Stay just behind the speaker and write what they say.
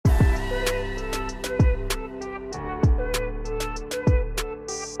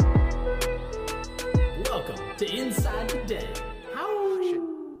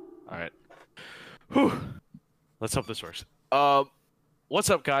Let's hope this works. What's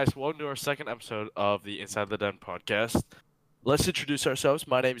up, guys? Welcome to our second episode of the Inside the Den podcast. Let's introduce ourselves.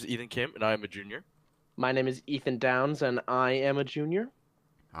 My name is Ethan Kim, and I am a junior. My name is Ethan Downs, and I am a junior.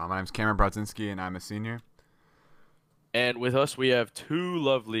 My name's Cameraman Brodzinski, and I'm a senior. And with us, we have two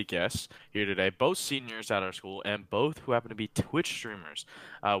lovely guests here today, both seniors at our school, and both who happen to be Twitch streamers.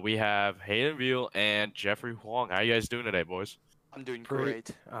 We have Hayden Veal and Jeffrey Huang. How you guys doing today, boys? I'm doing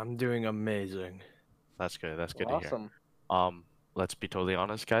great. I'm doing amazing. That's good. That's good Awesome. to hear. Let's be totally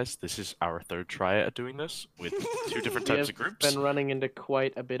honest, guys. This is our third try at doing this with two different types of groups. Been running into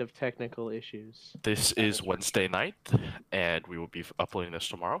quite a bit of technical issues. This is Wednesday night, and we will be uploading this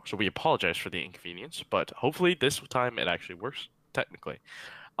tomorrow. So we apologize for the inconvenience, but hopefully this time it actually works technically.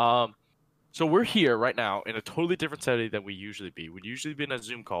 So we're here right now in a totally different setting than we usually be. We'd usually be in a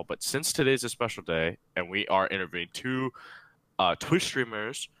Zoom call, but since today's a special day and we are interviewing two Twitch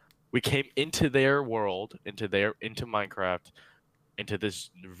streamers, we came into their world, into Minecraft, into this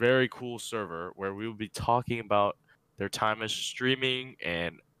very cool server where we will be talking about their time as streaming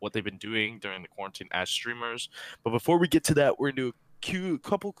and what they've been doing during the quarantine as streamers. But before we get to that, we're going to do a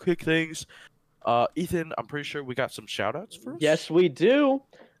couple quick things. Ethan, I'm pretty sure we got some shout-outs first. Yes, we do.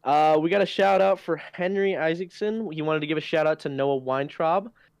 We got a shout-out for Henry Isaacson. He wanted to give a shout-out to Noah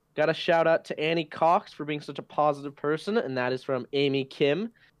Weintraub. Got a shout-out to Annie Cox for being such a positive person, and that is from Amy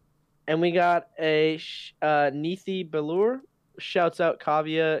Kim. And we got a Neethi Belur. Shouts out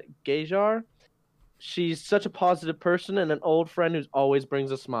Kavya Gajar. She's such a positive person and an old friend who always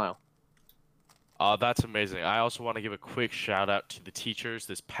brings a smile. That's amazing. I also want to give a quick shout out to the teachers.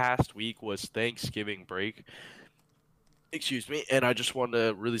 This past week was Thanksgiving break. Excuse me. And I just want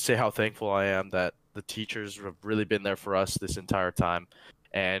to really say how thankful I am that the teachers have really been there for us this entire time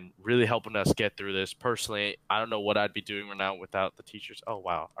and really helping us get through this. Personally, I don't know what I'd be doing right now without the teachers. Oh,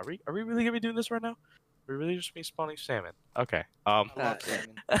 wow. Are we really going to be doing this right now? We really just be spawning salmon. Okay. I love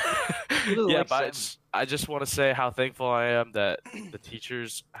salmon. Yeah, like but I just want to say how thankful I am that the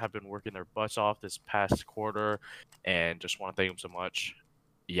teachers have been working their butts off this past quarter, and just want to thank them so much.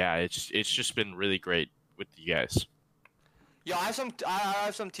 Yeah, it's just been really great with you guys. Yo, I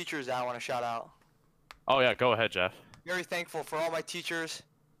have some teachers that I want to shout out. Oh yeah, go ahead, Jeff. Very thankful for all my teachers.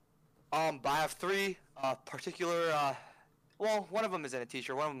 But I have three particular. Well, one of them isn't a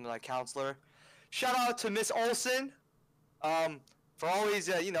teacher. One of them is a counselor. Shout out to Miss Olson, for always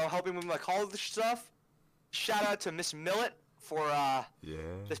helping with my college stuff. Shout out to Miss Millet for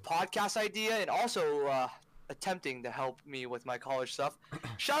this podcast idea and also attempting to help me with my college stuff.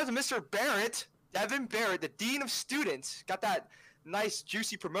 Shout out to Mr. Barrett, Devin Barrett, the Dean of Students. Got that nice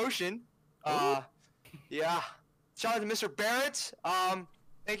juicy promotion. Yeah. Shout out to Mr. Barrett.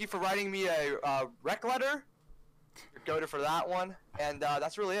 Thank you for writing me a rec letter. You're goated for that one, and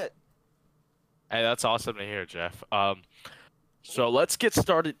that's really it. Hey, that's awesome to hear, Jeff. So let's get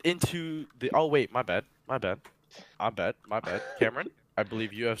started into the. Oh wait, my bad. Cameron, I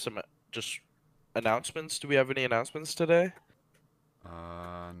believe you have some just announcements. Do we have any announcements today?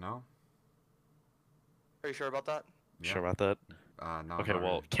 No. Are you sure about that? Sure about that? No. Okay, not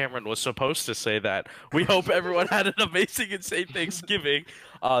well, really. Cameron was supposed to say that. We hope everyone had an amazing and safe Thanksgiving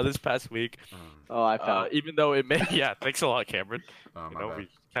this past week. Oh, I found it. Even though it may, yeah, thanks a lot, Cameron. My You know, bad. we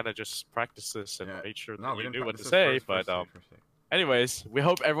kind of just practiced this and made sure that No, we you didn't knew what to practice say. this But first take. anyways, we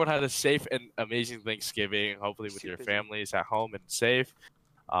hope everyone had a safe and amazing Thanksgiving. Hopefully, with your Super. families at home and safe.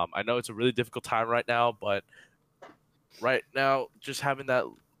 I know it's a really difficult time right now, but right now, just having that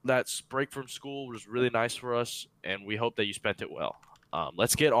break from school was really nice for us, and we hope that you spent it well.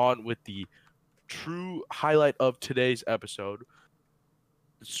 Let's get on with the true highlight of today's episode.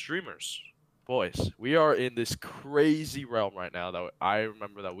 The streamers. Boys, we are in this crazy realm right now that I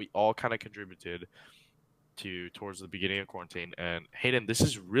remember that we all kind of contributed to towards the beginning of quarantine. And Hayden, this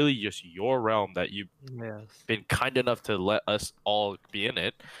is really just your realm that you've Yes. been kind enough to let us all be in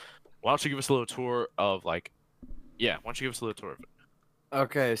it. Why don't you give us a little tour of why don't you give us a little tour of it?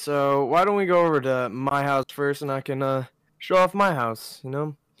 Okay, so why don't we go over to my house first, and I can show off my house,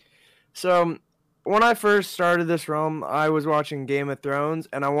 So, when I first started this realm, I was watching Game of Thrones,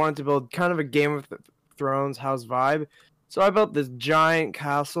 and I wanted to build kind of a Game of Thrones house vibe. So I built this giant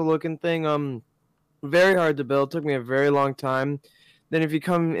castle-looking thing. Very hard to build. Took me a very long time. Then if you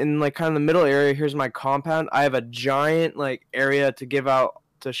come in kind of the middle area, here's my compound. I have a giant area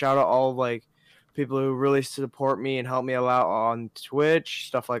to shout out all people who really support me and help me a lot on Twitch,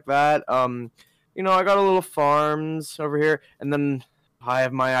 stuff like that. I got a little farms over here, and then I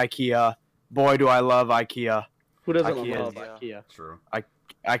have my IKEA. Boy, do I love IKEA. Who doesn't IKEA. love IKEA? True.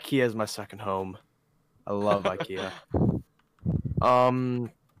 IKEA is my second home. I love IKEA.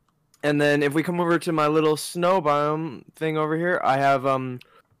 And then if we come over to my little snow biome thing over here, I have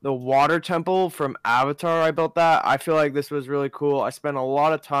the water temple from Avatar. I built that. I feel like this was really cool. I spent a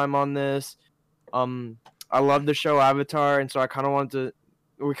lot of time on this. I love the show Avatar, and so I kind of wanted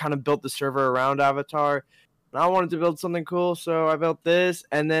to. We kind of built the server around Avatar, and I wanted to build something cool, so I built this.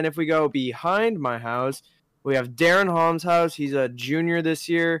 And then if we go behind my house, we have Darren Holmes' house. He's a junior this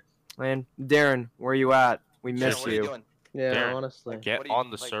year. And Darren, where you at? We Darren, miss what are you you. doing? Yeah, Darren, honestly. Get What are you- on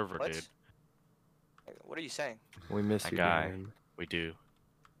the like, server, what? dude. What are you saying? We miss My you, guy. Darren. We do.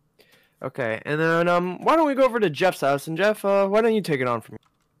 Okay, and then why don't we go over to Jeff's house? And Jeff, why don't you take it on from here?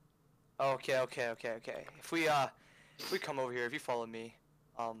 Okay. If we come over here, if you follow me,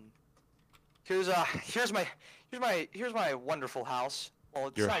 here's my wonderful house. Well,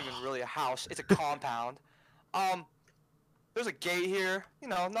 it's Your- not even really a house; it's a compound. There's a gate here. You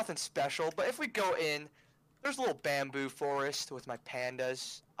know, nothing special. But if we go in, there's a little bamboo forest with my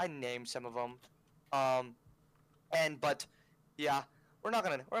pandas. I named some of them. But yeah, we're not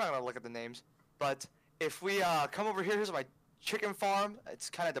gonna look at the names. But if we come over here, here's my chicken farm. It's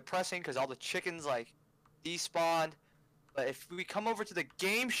kind of depressing because all the chickens like despawned. But if we come over to the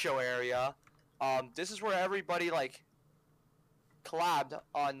game show area, this is where everybody like collabed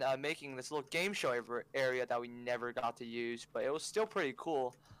on making this little game show area that we never got to use, but it was still pretty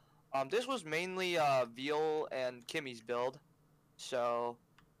cool. This was mainly Veal and Kimmy's build, so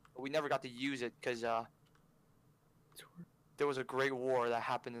we never got to use it because there was a great war that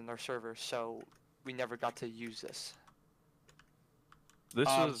happened in our server, so we never got to use this.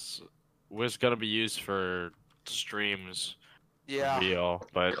 This was gonna be used for streams, Yeah. real,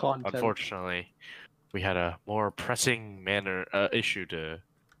 but Content. unfortunately, we had a more pressing issue to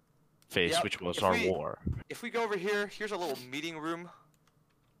face, Yep, which was if our we- war. If we go over here, here's a little meeting room.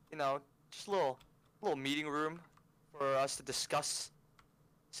 You know, just a little meeting room for us to discuss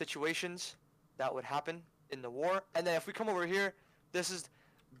situations that would happen in the war. And then if we come over here, this is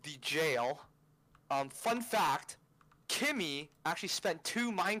the jail. Fun fact, Kimmy actually spent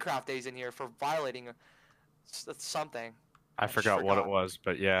 2 Minecraft days in here for violating something. I just forgot what it forgot. was,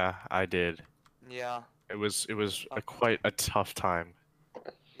 but yeah, I did. Yeah, It was quite a tough time.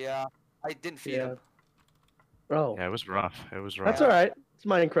 yeah. I didn't feed Yeah. him. Oh, Yeah, it was rough. It was rough. that's all right. It's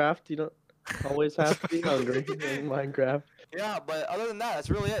Minecraft. You don't always have to be hungry in Minecraft. Yeah, but other than that, that's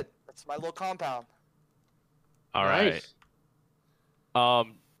really it. That's my little compound. All right. Nice.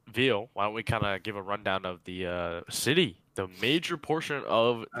 Veal, why don't we kind of give a rundown of the city, the major portion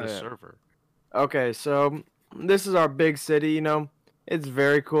of the yeah. server? Okay, so this is our big city, you know. It's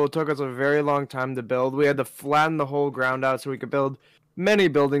very cool. It took us a very long time to build. We had to flatten the whole ground out so we could build many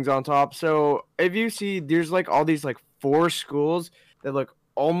buildings on top. So if you see, there's like all these like 4 schools that look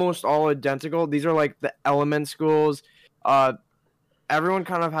almost all identical. These are like the element schools. Everyone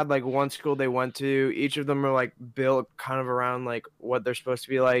kind of had like one school they went to. Each of them are like built kind of around like what they're supposed to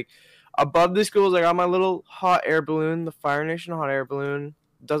be like. Above the schools, I got my little hot air balloon, the Fire Nation hot air balloon.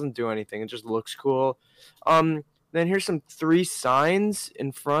 It doesn't do anything. It just looks cool. Then here's some 3 signs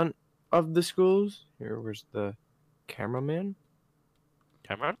in front of the schools. Here, where's the cameraman?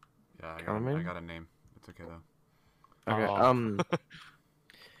 Cameron? Yeah, I Cameraman? got a name. It's okay though. Okay. Oh.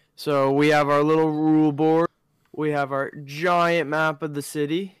 So we have our little rule board. We have our giant map of the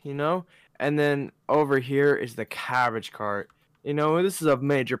city, you know, and then over here is the cabbage cart. You know, this is a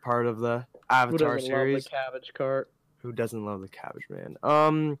major part of the Who Avatar doesn't series. love the cabbage cart? Who doesn't love the cabbage man?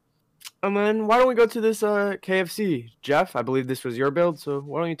 And then why don't we go to this KFC? Jeff, I believe this was your build, so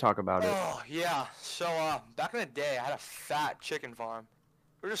why don't you talk about it? Oh yeah. So back in the day, I had a fat chicken farm.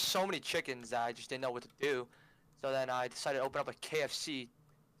 There were just so many chickens that I just didn't know what to do. So then I decided to open up a KFC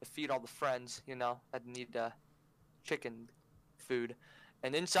to feed all the friends, you know, that need chicken food.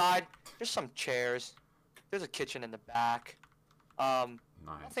 And inside, there's some chairs. There's a kitchen in the back. Nice.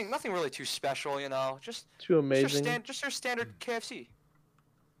 Nothing really too special, you know. Just Too amazing. just your standard KFC.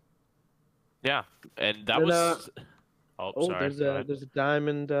 Yeah, and that And, was. Oh, Oh, sorry. go ahead. there's a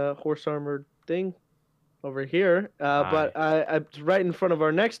diamond horse armored thing over here. But I right in front of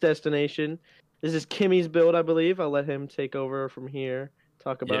our next destination. This is Kimmy's build, I believe. I'll let him take over from here.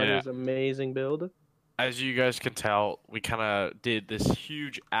 Talk about Yeah. his amazing build. As you guys can tell, we kind of did this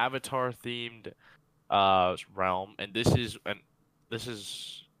huge Avatar themed realm, and this is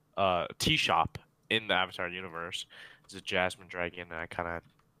a tea shop in the Avatar universe. It's a Jasmine Dragon, and I kind of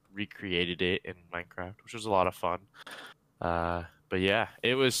recreated it in Minecraft, which was a lot of fun. But yeah,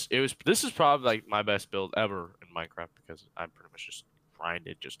 it was. This is probably like my best build ever in Minecraft because I pretty much just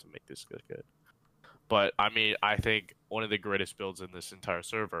grinded just to make this good. But I mean, I think one of the greatest builds in this entire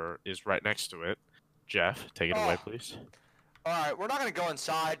server is right next to it. Jeff, take it away, please. All right, we're not gonna go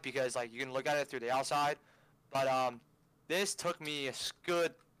inside because like you can look at it through the outside, but this took me a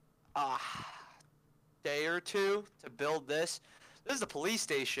good uh day or two to build this. This is a police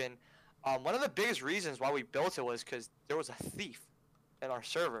station. One of the biggest reasons why we built it was because there was a thief in our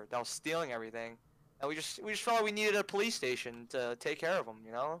server that was stealing everything, and we just felt like we needed a police station to take care of them,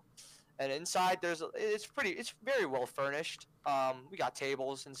 you know. And inside it's very well furnished. We got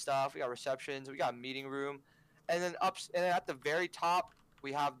tables and stuff. We got receptions. We got a meeting room, and then at the very top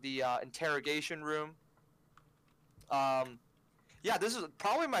we have the interrogation room. Yeah, this is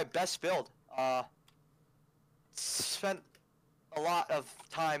probably my best build. Spent a lot of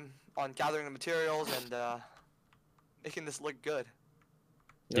time on gathering the materials and making this look good.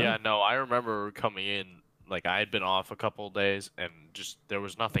 Yeah, no, I remember coming in, like I had been off a couple of days and just there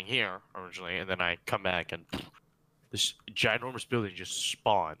was nothing here originally, and then I come back and this ginormous building just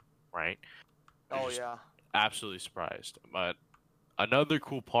spawned, right? Oh yeah. Absolutely surprised. But another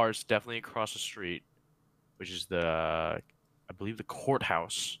cool part is definitely across the street, which is I believe the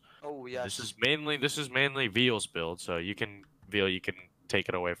courthouse. Oh yes. This is mainly Veal's build, so Veal, you can take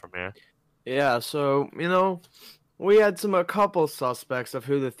it away from here. Yeah, so, you know, we had a couple suspects of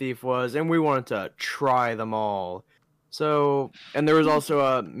who the thief was, and we wanted to try them all. So, and there was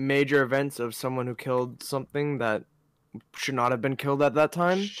also major events of someone who killed something that should not have been killed at that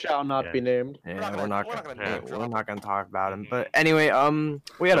time. Shall not be named. Yeah, we're not gonna talk about him. But Mhm. anyway,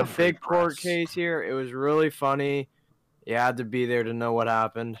 we had a Free big court press. case here. It was really funny. You had to be there to know what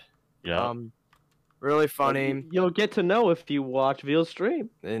happened. Yeah. Really funny. You'll get to know if you watch Veal's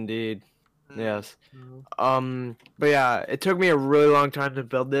stream. Indeed. Mm. Yes. But yeah, it took me a really long time to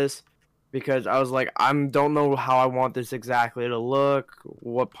build this because I was like, don't know how I want this exactly to look,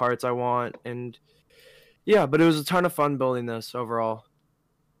 what parts I want, and yeah, but it was a ton of fun building this overall.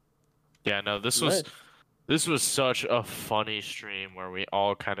 Yeah, no, this was such a funny stream where we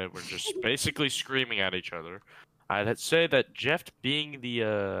all kind of were just basically screaming at each other. I'd say that Jeff being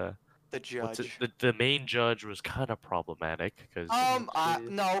the judge. the main judge was kind of problematic because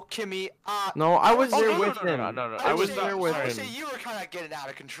no, Kimmy. No, I was there no, with no, him. no, I was there with I would him. say you were kind of getting out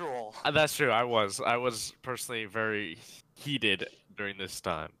of control. That's true. I was personally very heated during this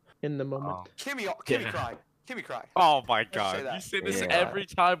time. In the moment. Kimmy Yeah. cried. Kimmy cried. Oh my say god! that. You say this Yeah. every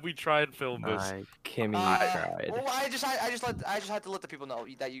time we try and film this. Kimmy cried. Well, I just had to let the people know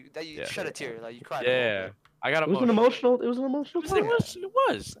that you Yeah. shed a tear, that you cried. Yeah, I got It was an emotional. emotional. It was an emotional. It time.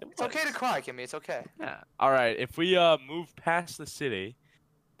 was. It's okay to cry, Kimmy. It's okay. Yeah. All right. If we move past the city,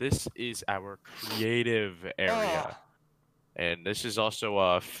 this is our creative area, and this is also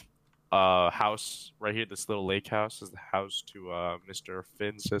a house right here. This little lake house is the house to Mr.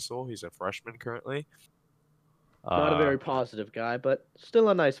 Finn Sissel. He's a freshman currently. Not a very positive guy, but still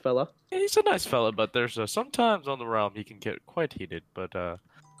a nice fella. Yeah, he's a nice fella, but there's sometimes on the realm he can get quite heated. But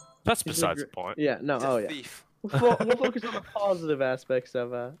that's He's besides the point. Yeah. No. He's a Oh yeah. thief. We'll focus on the positive aspects of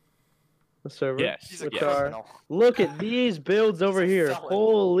the server. Yes. He's a Which yes. are- criminal. Look at these builds over a here. felon.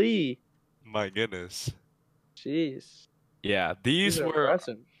 Holy. My goodness. Jeez. Yeah, These are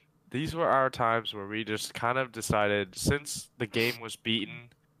impressive. these were our times where we just kind of decided, since the game was beaten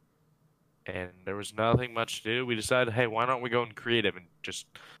and there was nothing much to do, we decided, hey, why don't we go in creative and just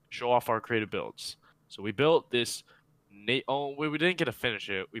show off our creative builds. So we built this we didn't get to finish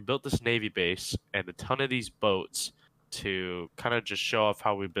it. We built this Navy base and a ton of these boats to kind of just show off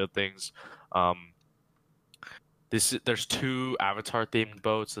how we build things. There's 2 Avatar themed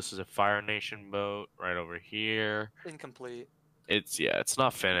boats. This is a Fire Nation boat right over here. Incomplete. It's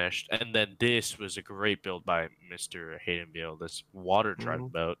not finished. And then this was a great build by Mr. Hayden Veal, this water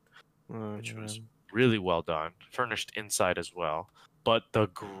drive boat, which was really well done, furnished inside as well. But the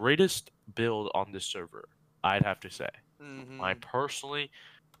greatest build on this server, I'd have to say, my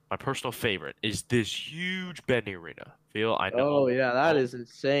personal favorite is this huge bending arena. Veal, I know. Oh yeah, that is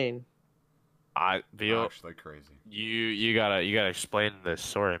insane. Veal, Actually crazy. you gotta explain this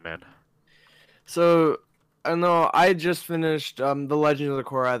story, man. So, I know I just finished The Legend of the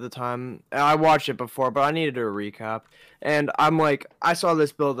Korra at the time. And I watched it before, but I needed a recap. And I'm like, I saw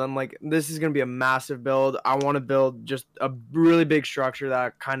this build. I'm like, this is gonna be a massive build. I want to build just a really big structure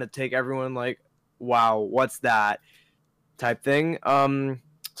that kind of take everyone like, wow, what's that type thing.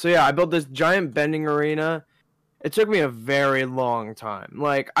 So yeah, I built this giant bending arena. It took me a very long time.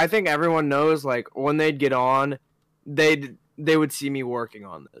 Like, I think everyone knows, like, when they'd get on, they would see me working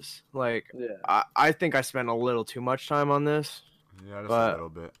on this. Like, Yeah. I think I spent a little too much time on this. Yeah, just But- a little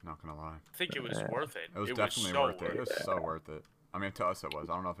bit. Not gonna lie. I think it was worth it. It was definitely so worth it. It was so worth it. I mean, to us it was.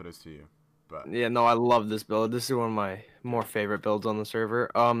 I don't know if it is to you, but Yeah, no, I love this build. This is one of my more favorite builds on the server.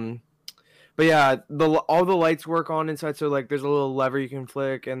 But But yeah, all the lights work on inside. So like, there's a little lever you can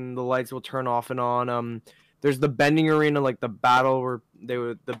flick, and the lights will turn off and on. There's the bending arena, like the battle where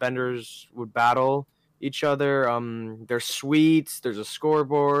the benders would battle each other. There's suites. There's a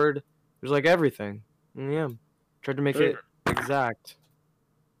scoreboard. There's like everything. Yeah, tried to make it exact.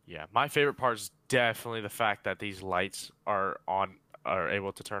 Yeah, my favorite part is definitely the fact that these lights are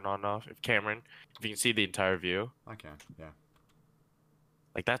able to turn on and off. If Cameron, if you can see the entire view, I can. Yeah.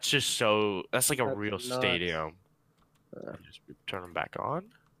 like that's just so. That's like a That's real nuts. stadium. Just turn them back on.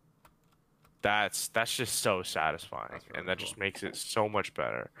 That's just so satisfying, That's really and that cool. just makes it so much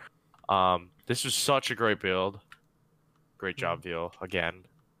better. This was such a great build. Great job, Veal. Again,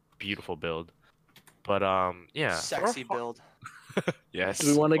 beautiful build. But yeah. Sexy build. Yes.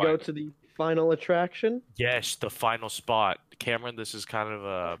 Do we want to go fine. to the final attraction? Yes, the final spot. Cameron, this is kind of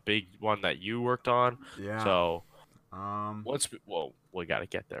a big one that you worked on. Yeah. So Um. we gotta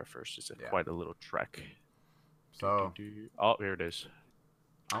get there first. It's Yeah. quite a little trek. So Oh, here it is.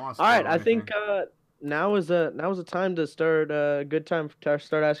 I want All right, I think now is a time to start. A good time to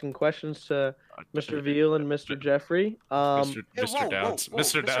start asking questions to Mr. Veal and Mr. Jeffrey. Mr. Hey, Mr. Downs. whoa,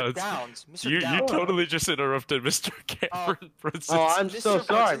 Mr. Downs. Mr. You Downs. totally just interrupted Mr. Cameron Brodzinski. Oh, I'm Mr. so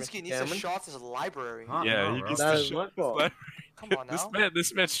sorry, Brodzinski Mr. needs to Cameron. show off his library. Huh? Yeah, No, he bro. gets That to is show my his fault. library. Come on now.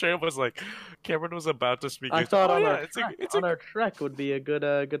 This man straight up was like, Cameron was about to speak. I He's, thought oh, on yeah, our our trek would be a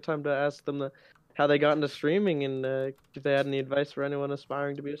good time to ask them how they got into streaming and if they had any advice for anyone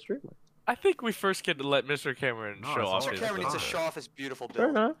aspiring to be a streamer. I think we first get to let Mr. Cameron No, show it's off all his. Mr. Cameron needs to fine. show off his beautiful Fair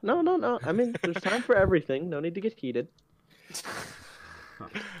build. enough. No. I mean, there's time for everything. No need to get heated. All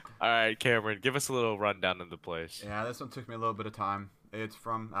right, Cameron, give us a little rundown of the place. Yeah, this one took me a little bit of time. It's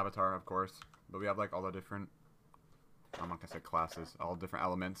from Avatar, of course, but we have like all the different, I'm not gonna say classes, all different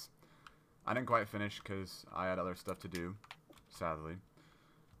elements. I didn't quite finish because I had other stuff to do, sadly.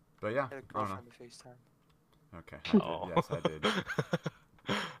 But yeah, Get a I don't know. girlfriend to FaceTime. Okay, I did. Oh. Yes, I did.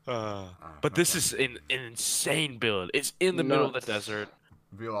 But this okay. is an insane build. It's in the middle of the Nuts. desert.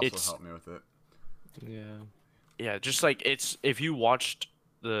 Veal also it's- helped me with it. Yeah. Yeah, just like it's if you watched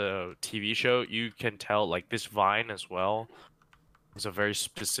the TV show, you can tell like this vine as well is a very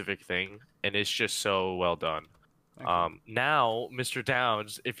specific thing, and it's just so well done. Thank you. Now, Mr.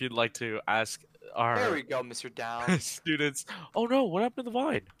 Downs, if you'd like to ask There our we go, Mr. Downs. students, oh no, what happened to the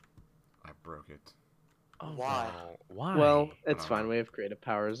vine? I broke it. Oh, Why? no. Why? Well, it's don't fine. know. We have creative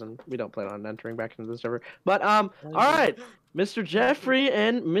powers, and we don't plan on entering back into the server. But all right, Mr. Jeffrey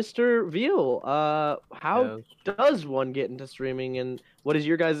and Mr. Veal. How does one get into streaming, and what is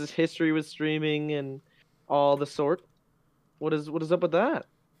your guys' history with streaming and all the sort? What is up with that?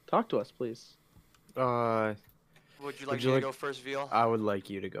 Talk to us, please. Would you like you me like- to go first, Veal? I would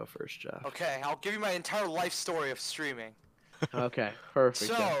like you to go first, Jeff. Okay, I'll give you my entire life story of streaming. Okay,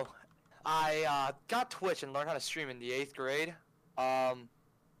 perfect. So, Jeff. I got Twitch and learned how to stream in the 8th grade.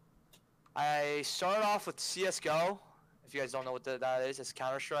 I started off with CS:GO. If you guys don't know what that is, it's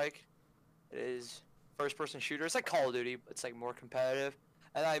Counter-Strike. It is first-person shooter. It's like Call of Duty, but it's like more competitive.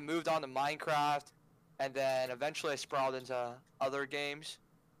 And I moved on to Minecraft, and then eventually I sprawled into other games.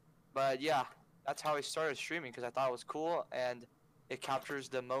 But yeah, that's how I started streaming because I thought it was cool and it captures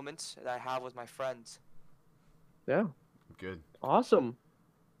the moments that I have with my friends. Yeah, Good. awesome.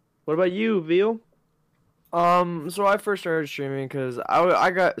 What about you, Veal? So I first started streaming because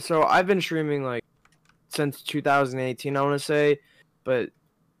I've been streaming like since 2018, I want to say, but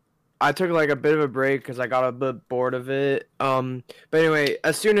I took like a bit of a break because I got a bit bored of it. But anyway,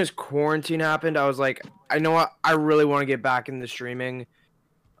 as soon as quarantine happened, I was like, I know what, I really want to get back into streaming.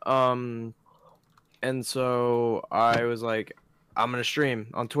 And so I was like, I'm gonna stream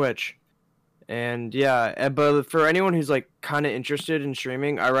on Twitch. And yeah, but for anyone who's like kind of interested in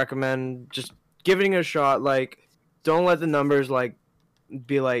streaming, I recommend just giving it a shot. Like, don't let the numbers like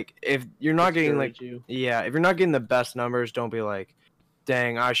be like, if you're not getting like, Discourage you. yeah, if you're not getting the best numbers, don't be like,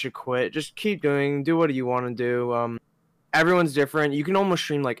 dang, I should quit. Just keep do what you want to do. Everyone's different. You can almost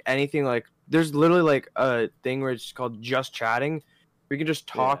stream like anything. Like, there's literally like a thing where it's called just chatting. We can just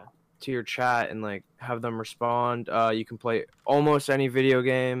talk to your chat and like have them respond. You can play almost any video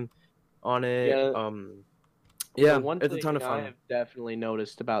game on it. Yeah. Yeah, The one it's a thing ton of I fun. have definitely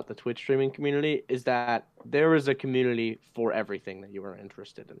noticed about the Twitch streaming community is that there is a community for everything that you are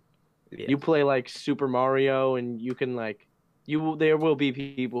interested in. Yeah. You play like Super Mario, and you can like there will be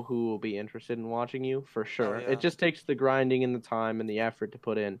people who will be interested in watching you for sure. yeah. It just takes the grinding and the time and the effort to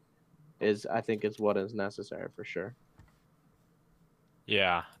put in I think is what is necessary for sure.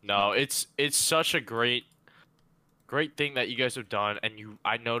 Yeah, no, it's such a great thing that you guys have done, and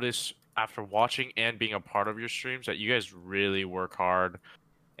I notice after watching and being a part of your streams that you guys really work hard,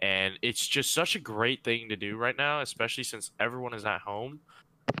 and it's just such a great thing to do right now, especially since everyone is at home.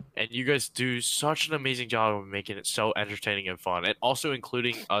 And you guys do such an amazing job of making it so entertaining and fun, and also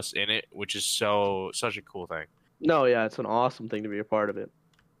including us in it, which is such a cool thing. No, yeah, it's an awesome thing to be a part of it.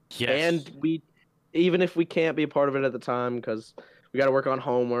 Yes. And we, even if we can't be a part of it at the time because we got to work on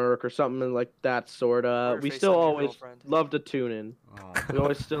homework or something like that sort Or of, we FaceTime still your always girlfriend. love to tune in. Oh. We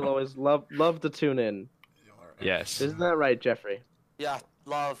always still always love to tune in. Yes. Isn't that right, Jeffrey? Yeah,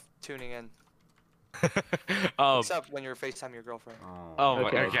 love tuning in. um. Except when you're FaceTime your girlfriend. Oh my.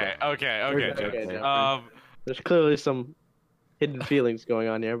 Okay. Okay. Okay, Jeffrey. Um. There's clearly some hidden feelings going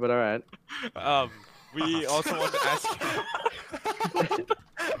on here, but all right. We also want to ask.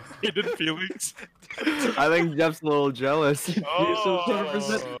 Hidden feelings. I think Jeff's a little jealous. So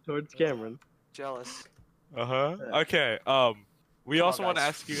Oh. towards Cameron. Jealous. Uh-huh. Okay. We Come also on, want to guys.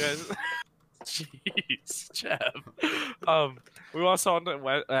 ask you guys. Jeez, Jeff.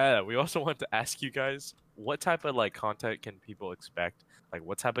 We also want to ask you guys what type of like content can people expect? Like,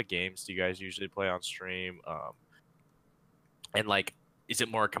 what type of games do you guys usually play on stream? And like, is it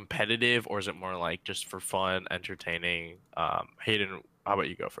more competitive or is it more like just for fun, entertaining? Hayden, how about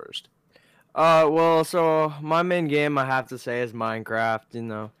you go first? Well, so my main game I have to say is Minecraft. You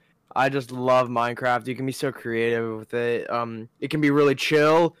know, I just love Minecraft. You can be so creative with it. It can be really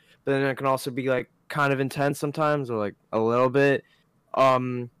chill, but then it can also be like kind of intense sometimes, or like a little bit.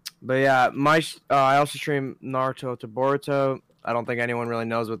 But yeah, I also stream Naruto to Boruto. I don't think anyone really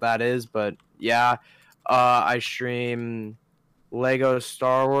knows what that is, but yeah, I stream Lego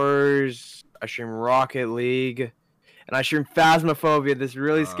Star Wars. I stream Rocket League. And I stream Phasmophobia, this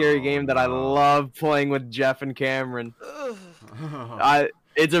really scary Oh, game that I no. love playing with Jeff and Cameron. Funny,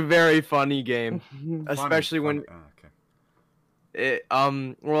 It's a very funny game, especially when okay.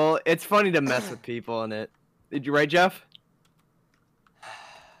 well, it's funny to mess with people in it. Did you right, Jeff?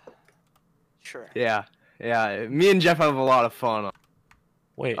 Sure. Yeah, yeah. Me and Jeff have a lot of fun.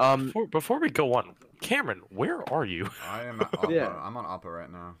 Wait, before we go on, Cameron, where are you? I am at Oppa. Yeah. I'm on Oppa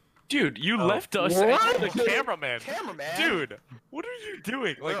right now. Dude, you Oh. left us What? and you're the cameraman. Cameraman. Dude, what are you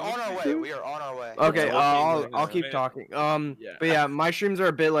doing? We're on our way. We are on our way. Okay, Yeah, I'll okay, keep man. talking. Yeah. But yeah, my streams are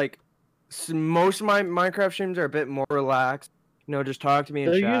a bit like most of my Minecraft streams are a bit more relaxed. You know, just talk to me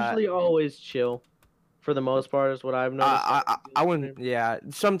and They're chat. usually always chill, for the most part, is what I've noticed. I wouldn't. Yeah,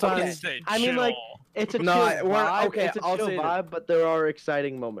 sometimes. Stay I mean, like, chill. it's a No, chill vibe. okay, It's a I'll chill say that- vibe, but there are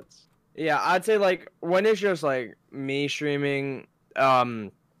exciting moments. Yeah, I'd say like when it's just like me streaming,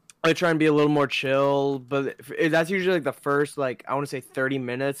 I try and be a little more chill, but that's usually like the first like I want to say 30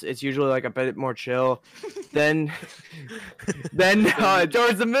 minutes. It's usually like a bit more chill. then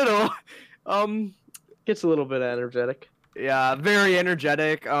towards the middle, Gets a little bit energetic. yeah, very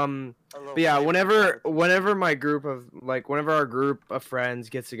energetic. A little But yeah, flavor. whenever our group of friends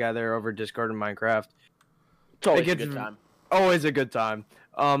gets together over Discord and Minecraft, It's always a gets good time. always a good time.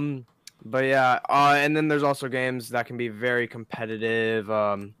 But yeah, and then there's also games that can be very competitive.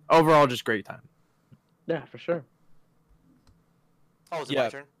 Overall, just great time. Yeah, for sure. Oh, is it Yeah. my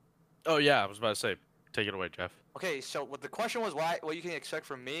turn? Oh yeah, I was about to say, take it away, Jeff. Okay, so what the question was, what you can expect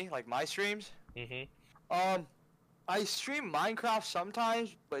from me, like my streams? Mm-hmm. I stream Minecraft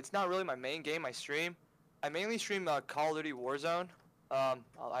sometimes, but it's not really my main game I stream. I mainly stream Call of Duty Warzone.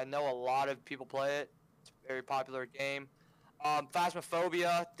 I know a lot of people play it. It's a very popular game.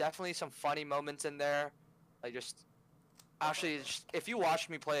 Phasmophobia, definitely some funny moments in there. Like if you watch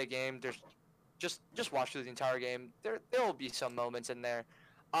me play a game, there's just watch through the entire game. There will be some moments in there.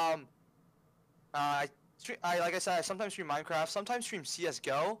 Like I said, I sometimes stream Minecraft, sometimes stream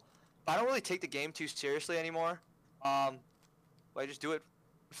CS:GO. But I don't really take the game too seriously anymore. I just do it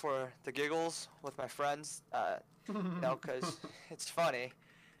for the giggles with my friends. Because it's funny.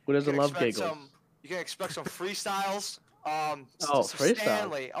 Who doesn't can love expect giggles? You can expect some freestyles. Oh, Some freestyle.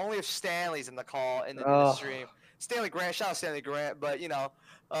 Stanley. Only if Stanley's in the call in the Oh. stream. Stanley Grant, shout out Stanley Grant, but you know,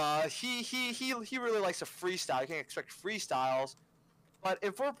 he really likes to freestyle. You can expect freestyles. But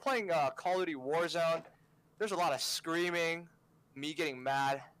if we're playing Call of Duty Warzone, there's a lot of screaming, me getting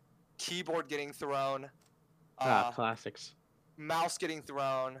mad, keyboard getting thrown, Classics. mouse getting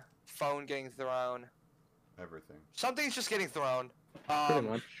thrown, phone getting thrown. Everything. Something's just getting thrown. Pretty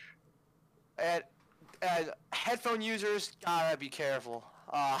much. And headphone users gotta be careful.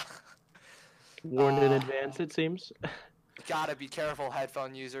 Warned in advance, it seems. Gotta be careful,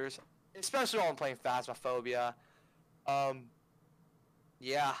 headphone users, especially while I'm playing Phasmophobia.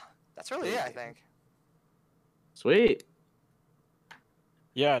 Yeah, that's really it, I think. Sweet.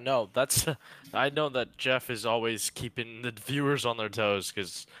 Yeah, no, that's. I know that Jeff is always keeping the viewers on their toes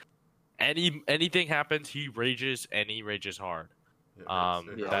because anything happens, he rages and he rages hard.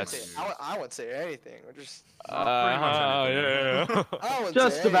 Yeah. That's I wouldn't say anything. We're just. Pretty much anything. yeah. I wouldn't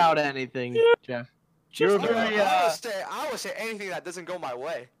Just say about anything. anything, Jeff. You're Just very I would say anything that doesn't go my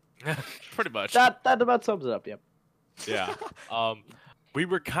way. pretty much. that about sums it up. Yep. Yeah. We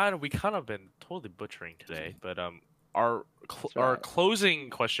kind of been totally butchering today, but our That's our right. closing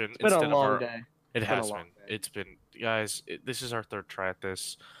question It's been a instead of long our day. it been a has long been. day. It's been, guys. This is our third try at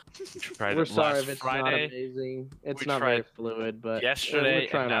this. We tried We're it sorry last if it's Friday. not amazing. It's We not tried very fluid, but yesterday, we're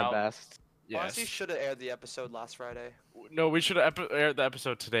trying and our now- best. Honestly, Yes. should have aired the episode last Friday. No, we should have aired the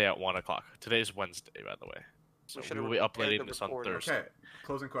episode today at 1 o'clock. Today's Wednesday, by the way. So we should've will be aired uploading the this on recording. Thursday. Okay,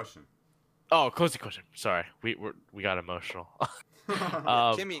 closing question. Oh, closing question. Sorry, we got emotional.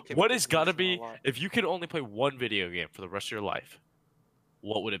 Kimmy What gets is gotta emotional be a lot. if you could only play one video game for the rest of your life?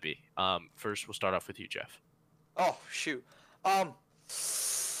 What would it be? First we'll start off with you, Jeff. Oh shoot.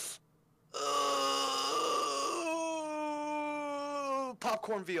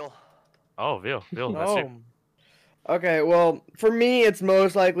 Popcorn veal. Oh, Veal, that's it. Okay, well, for me, it's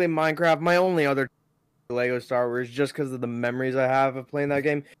most likely Minecraft. My only other Lego Star Wars, just because of the memories I have of playing that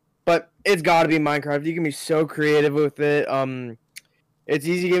game. But it's got to be Minecraft. You can be so creative with it. It's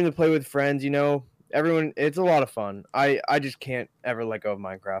easy game to play with friends. You know, everyone. It's a lot of fun. I just can't ever let go of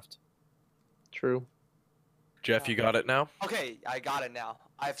Minecraft. True. Jeff, you got it now? Okay, I got it now.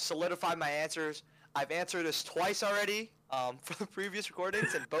 I've solidified my answers. I've answered this twice already for the previous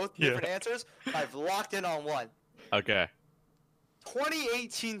recordings and both Yeah. different answers. I've locked in on one. Okay.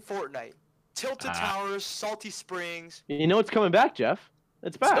 2018 Fortnite. Tilted Towers, Salty Springs. You know it's coming back, Jeff.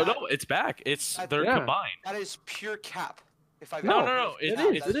 It's back. Oh, no, it's back. They're Yeah. combined. That is pure cap. If I've No, ever no, no. heard It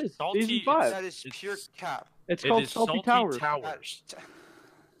that. is. It is. Salty- Season 5. That is It's- pure cap. It's It called is Salty Towers.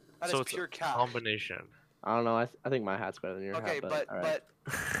 That So is it's pure a cap. combination. I don't know. I think my hat's better than your Okay, hat. but all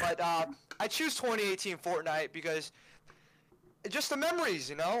right. I choose 2018 Fortnite because just the memories,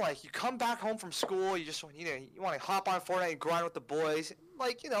 you know, like you come back home from school, you just you want to hop on Fortnite and grind with the boys,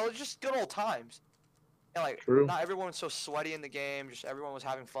 like just good old times. And like True. not everyone was so sweaty in the game, just everyone was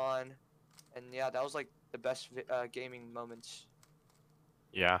having fun, and yeah, that was like the best gaming moments.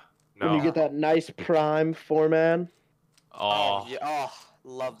 Yeah. When No. you get that nice prime 4-man, Oh, yeah, oh,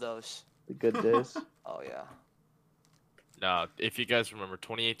 love those. the good days. Oh yeah. no. If you guys remember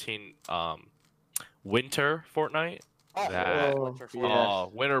 2018 winter Fortnite. Oh, That- winter yeah. Fortnite.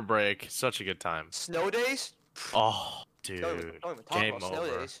 Oh, winter break. Such a good time. Snow days. Oh, dude. Don't even talk Game about snow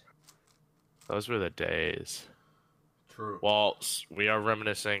over. days. Those were the days. True. Well, we are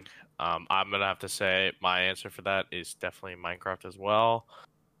reminiscing. I'm gonna have to say my answer for that is definitely Minecraft as well.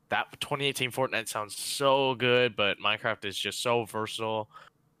 That 2018 Fortnite sounds so good, but Minecraft is just so versatile.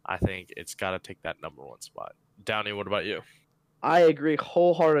 I think it's got to take that #1 spot. Downey, what about you? I agree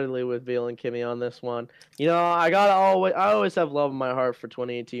wholeheartedly with Veal and Kimmy on this one. You know, I always have love in my heart for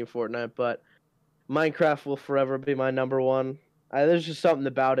 2018 Fortnite, but Minecraft will forever be my #1. There's just something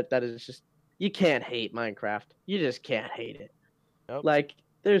about it that is just you can't hate Minecraft. You just can't hate it. Nope. Like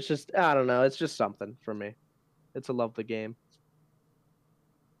there's just I don't know. It's just something for me. It's a lovely game.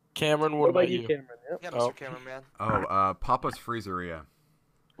 Cameron, what about you? Cameron? Yep. Yeah, Oh. Mr. Cameraman. Oh, Papa's Freezeria.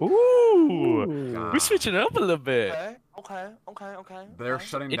 Ooh, God. we're switching up a little bit. Okay. They're okay.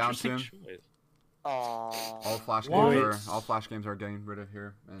 shutting down Interesting soon. choice. All Aww. Flash What? games all Flash games are getting rid of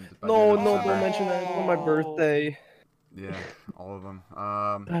here. And by the No, end of no, December. don't mention that. It's on my birthday. Yeah, all of them.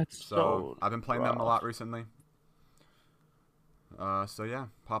 That's so I've been playing them a rough. lot recently. So yeah,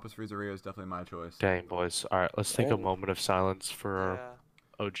 Papa's Freezeria is definitely my choice. Dang, boys. All right, let's take a Oh. moment of silence for our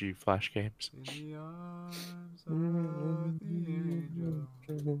Yeah. OG Flash games. In the arms of the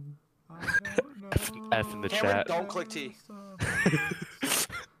angel, I F in the Cameron, chat. don't click T.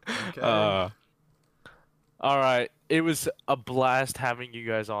 Okay. All right. It was a blast having you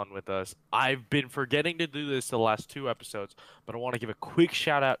guys on with us. I've been forgetting to do this the last 2 episodes, but I want to give a quick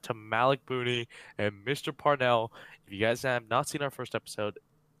shout out to Malik Booney and Mr. Parnell. If you guys have not seen our first episode,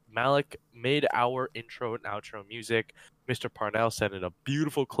 Malik made our intro and outro music. Mr. Parnell sent in a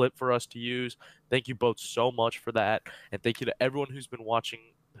beautiful clip for us to use. Thank you both so much for that. And thank you to everyone who's been watching,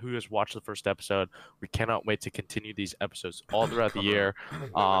 who has watched the first episode. We cannot wait to continue these episodes all throughout the Cover year.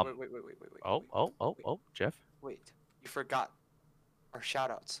 Wait, wait. Oh, Jeff. Wait, you forgot our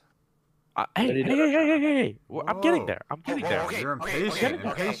shoutouts. Hey, Ready to- hey. Well, I'm getting Whoa. there. I'm getting whoa, there. okay, You're okay, impatient. okay,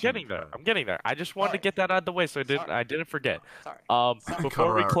 okay. impatient. I'm getting there. I just wanted to Sorry. get that out of the way so Sorry. I didn't forget. Sorry. Before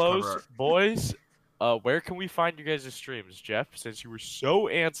Cover we art, close, cover art. boys, where can we find you guys' streams, Jeff? Since you were so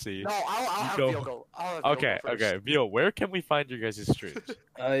antsy. No, I'll have go- Veal go. I'll have Veal Okay, go first. okay. Veal, where can we find you guys' streams?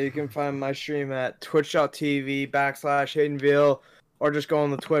 You can find my stream at twitch.tv/Hayden Veal, or just go on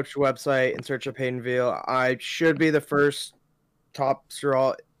the Twitch website and search up Hayden Veal. I should be the first top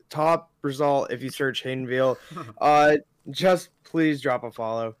result if you search Hayden Veal. Just please drop a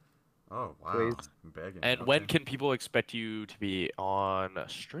follow. Oh wow, Please. I'm begging. And Okay. when can people expect you to be on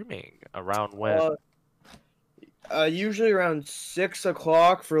streaming? Around when? Usually around 6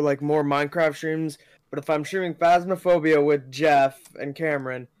 o'clock for like more Minecraft streams. But if I'm streaming Phasmophobia with Jeff and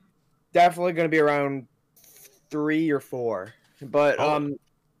Cameron, definitely gonna be around 3 or 4. But Oh.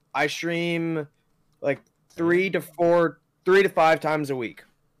 I stream like 3 to 5 times a week.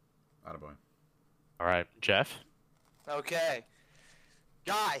 Attaboy. All right, Jeff. Okay.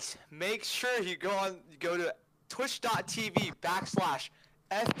 Guys, make sure you go to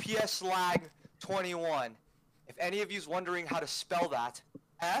twitch.tv/FPSLag21. If any of you's wondering how to spell that,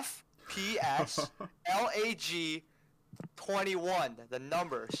 FPSLAG 21, the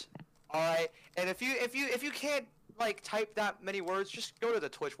numbers. All right? And if you can't like type that many words, just go to the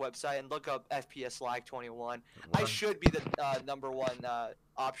Twitch website and look up FPSLag 21. I What? should be the #1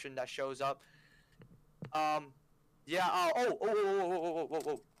 option that shows up. Yeah.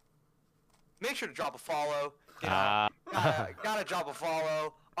 Whoa. Make sure to drop a follow. You know, gotta drop a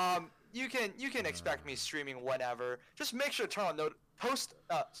follow. You can expect me streaming whenever. Just make sure to turn on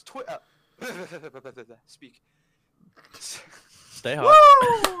speak. Stay hot.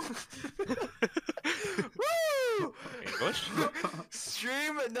 Woo! English.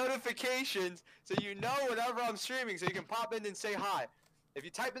 Stream notifications so you know whenever I'm streaming, so you can pop in and say hi. If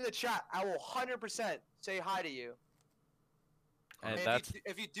you type in the chat, I will 100% say hi to you. And And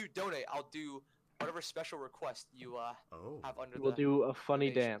if you do donate, I'll do whatever special request you have under We'll do a funny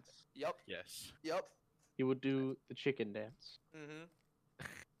donation. dance. Yep. Yes. Yep. He would do the chicken dance. Mhm.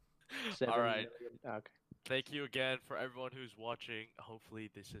 All right. Okay. Thank you again for everyone who's watching. Hopefully,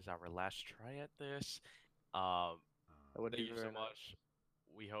 this is our last try at this. That would Thank be you so very nice. much.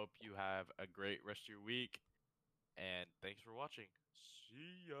 We hope you have a great rest of your week. And thanks for watching.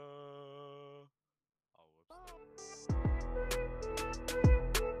 See ya. Oh, whoops.